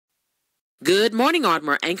Good morning,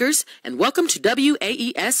 Ardmore anchors, and welcome to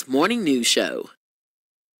WAES Morning News Show.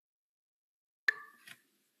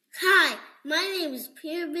 Hi, my name is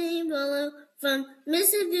Pierre Bolo from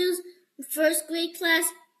Mr. View's first grade class,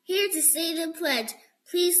 here to say the pledge.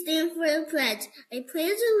 Please stand for the pledge. I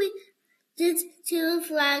pledge allegiance to the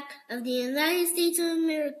flag of the United States of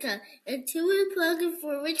America and to the republic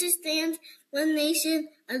for which it stands, one nation,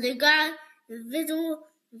 under God, indivisible,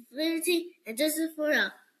 with liberty and justice for all.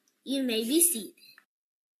 You may be seated.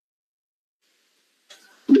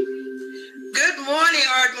 Good morning,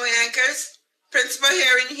 Ardmore anchors. Principal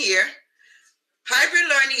Herring here. Hybrid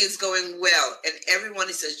learning is going well, and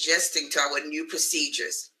everyone is adjusting to our new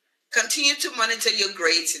procedures. Continue to monitor your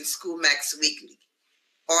grades in School Max weekly.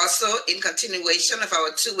 Also, in continuation of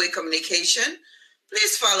our two-way communication,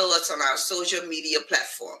 please follow us on our social media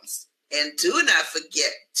platforms. And do not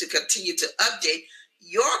forget to continue to update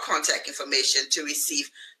your contact information to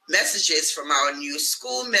receive messages from our new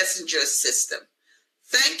school messenger system.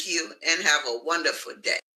 Thank you and have a wonderful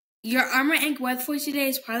day. Your Ardmore anchor weather for today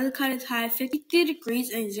is partly cloudy, high 53 degrees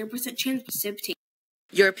and 0% chance of precipitation.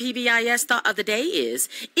 Your PBIS thought of the day is,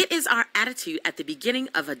 it is our attitude at the beginning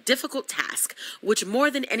of a difficult task, which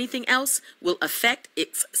more than anything else will affect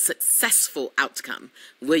its successful outcome.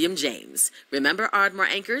 William James. Remember, Ardmore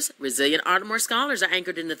anchors, resilient Ardmore scholars are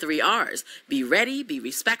anchored in the 3 R's. Be ready, be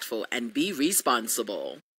respectful, and be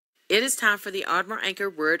responsible. It is time for the Ardmore Anchor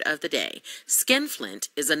word of the day. Skinflint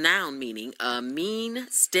is a noun meaning a mean,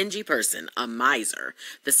 stingy person, a miser.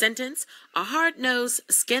 The sentence, a hard-nosed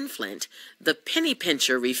skinflint, the penny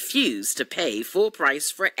pincher refused to pay full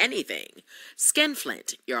price for anything.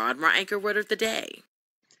 Skinflint, your Ardmore Anchor word of the day.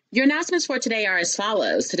 Your announcements for today are as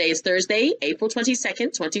follows. Today is Thursday, April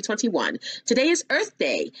 22nd, 2021. Today is Earth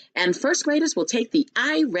Day, and first graders will take the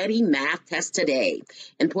iReady math test today.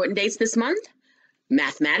 Important dates this month: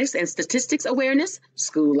 Mathematics and Statistics Awareness,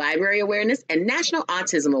 School Library Awareness, and National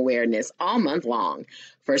Autism Awareness all month long.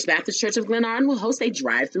 First Baptist Church of Glenarm will host a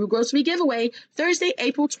drive-through grocery giveaway Thursday,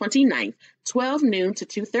 April 29th, 12 noon to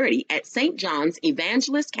 2:30 at St. John's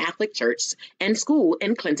Evangelist Catholic Church and School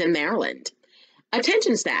in Clinton, Maryland.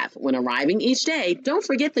 Attention staff, when arriving each day, don't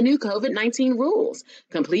forget the new COVID-19 rules.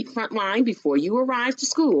 Complete front line before you arrive to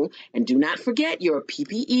school, and do not forget your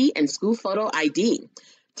PPE and school photo ID.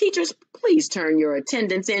 Teachers, please turn your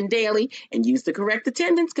attendance in daily and use the correct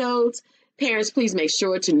attendance codes. Parents, please make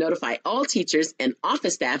sure to notify all teachers and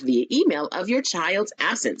office staff via email of your child's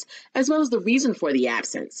absence, as well as the reason for the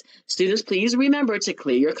absence. Students, please remember to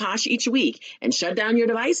clear your cache each week and shut down your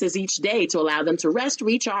devices each day to allow them to rest,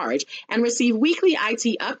 recharge, and receive weekly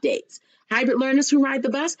IT updates. Hybrid learners who ride the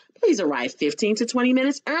bus, please arrive 15 to 20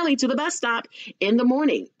 minutes early to the bus stop in the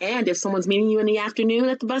morning. And if someone's meeting you in the afternoon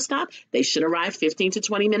at the bus stop, they should arrive 15 to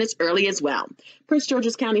 20 minutes early as well. Prince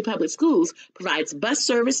George's County Public Schools provides bus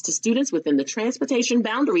service to students within the transportation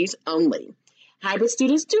boundaries only. Hybrid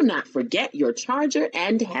students, do not forget your charger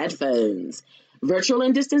and headphones. Virtual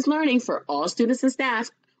and distance learning for all students and staff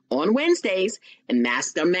on Wednesdays, and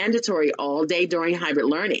masks are mandatory all day during hybrid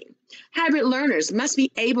learning. Hybrid learners must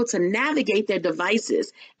be able to navigate their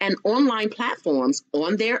devices and online platforms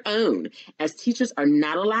on their own, as teachers are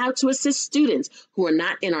not allowed to assist students who are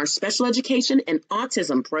not in our special education and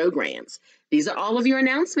autism programs. These are all of your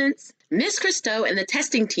announcements. Miss Christo and the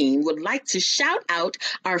testing team would like to shout out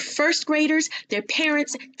our first graders, their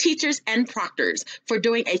parents, teachers, and proctors for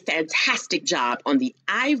doing a fantastic job on the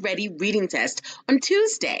iReady reading test on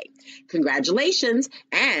Tuesday. Congratulations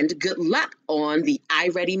and good luck on the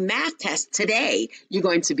iReady math test today. You're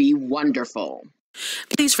going to be wonderful.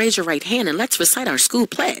 Please raise your right hand and let's recite our school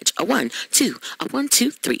pledge. A 1, 2, a 1,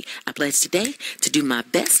 2, 3. I pledge today to do my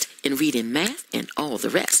best in reading, math, and all the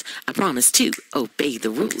rest. I promise to obey the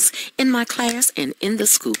rules in my class and in the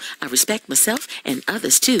school. I respect myself and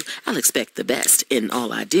others too. I'll expect the best in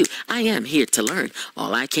all I do. I am here to learn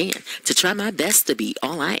all I can, to try my best to be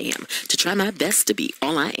all I am, to try my best to be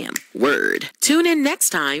all I am. Word. Tune in next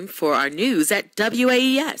time for our news at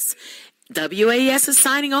WAES. WAES is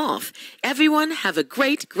signing off. Everyone have a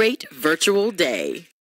great, great virtual day.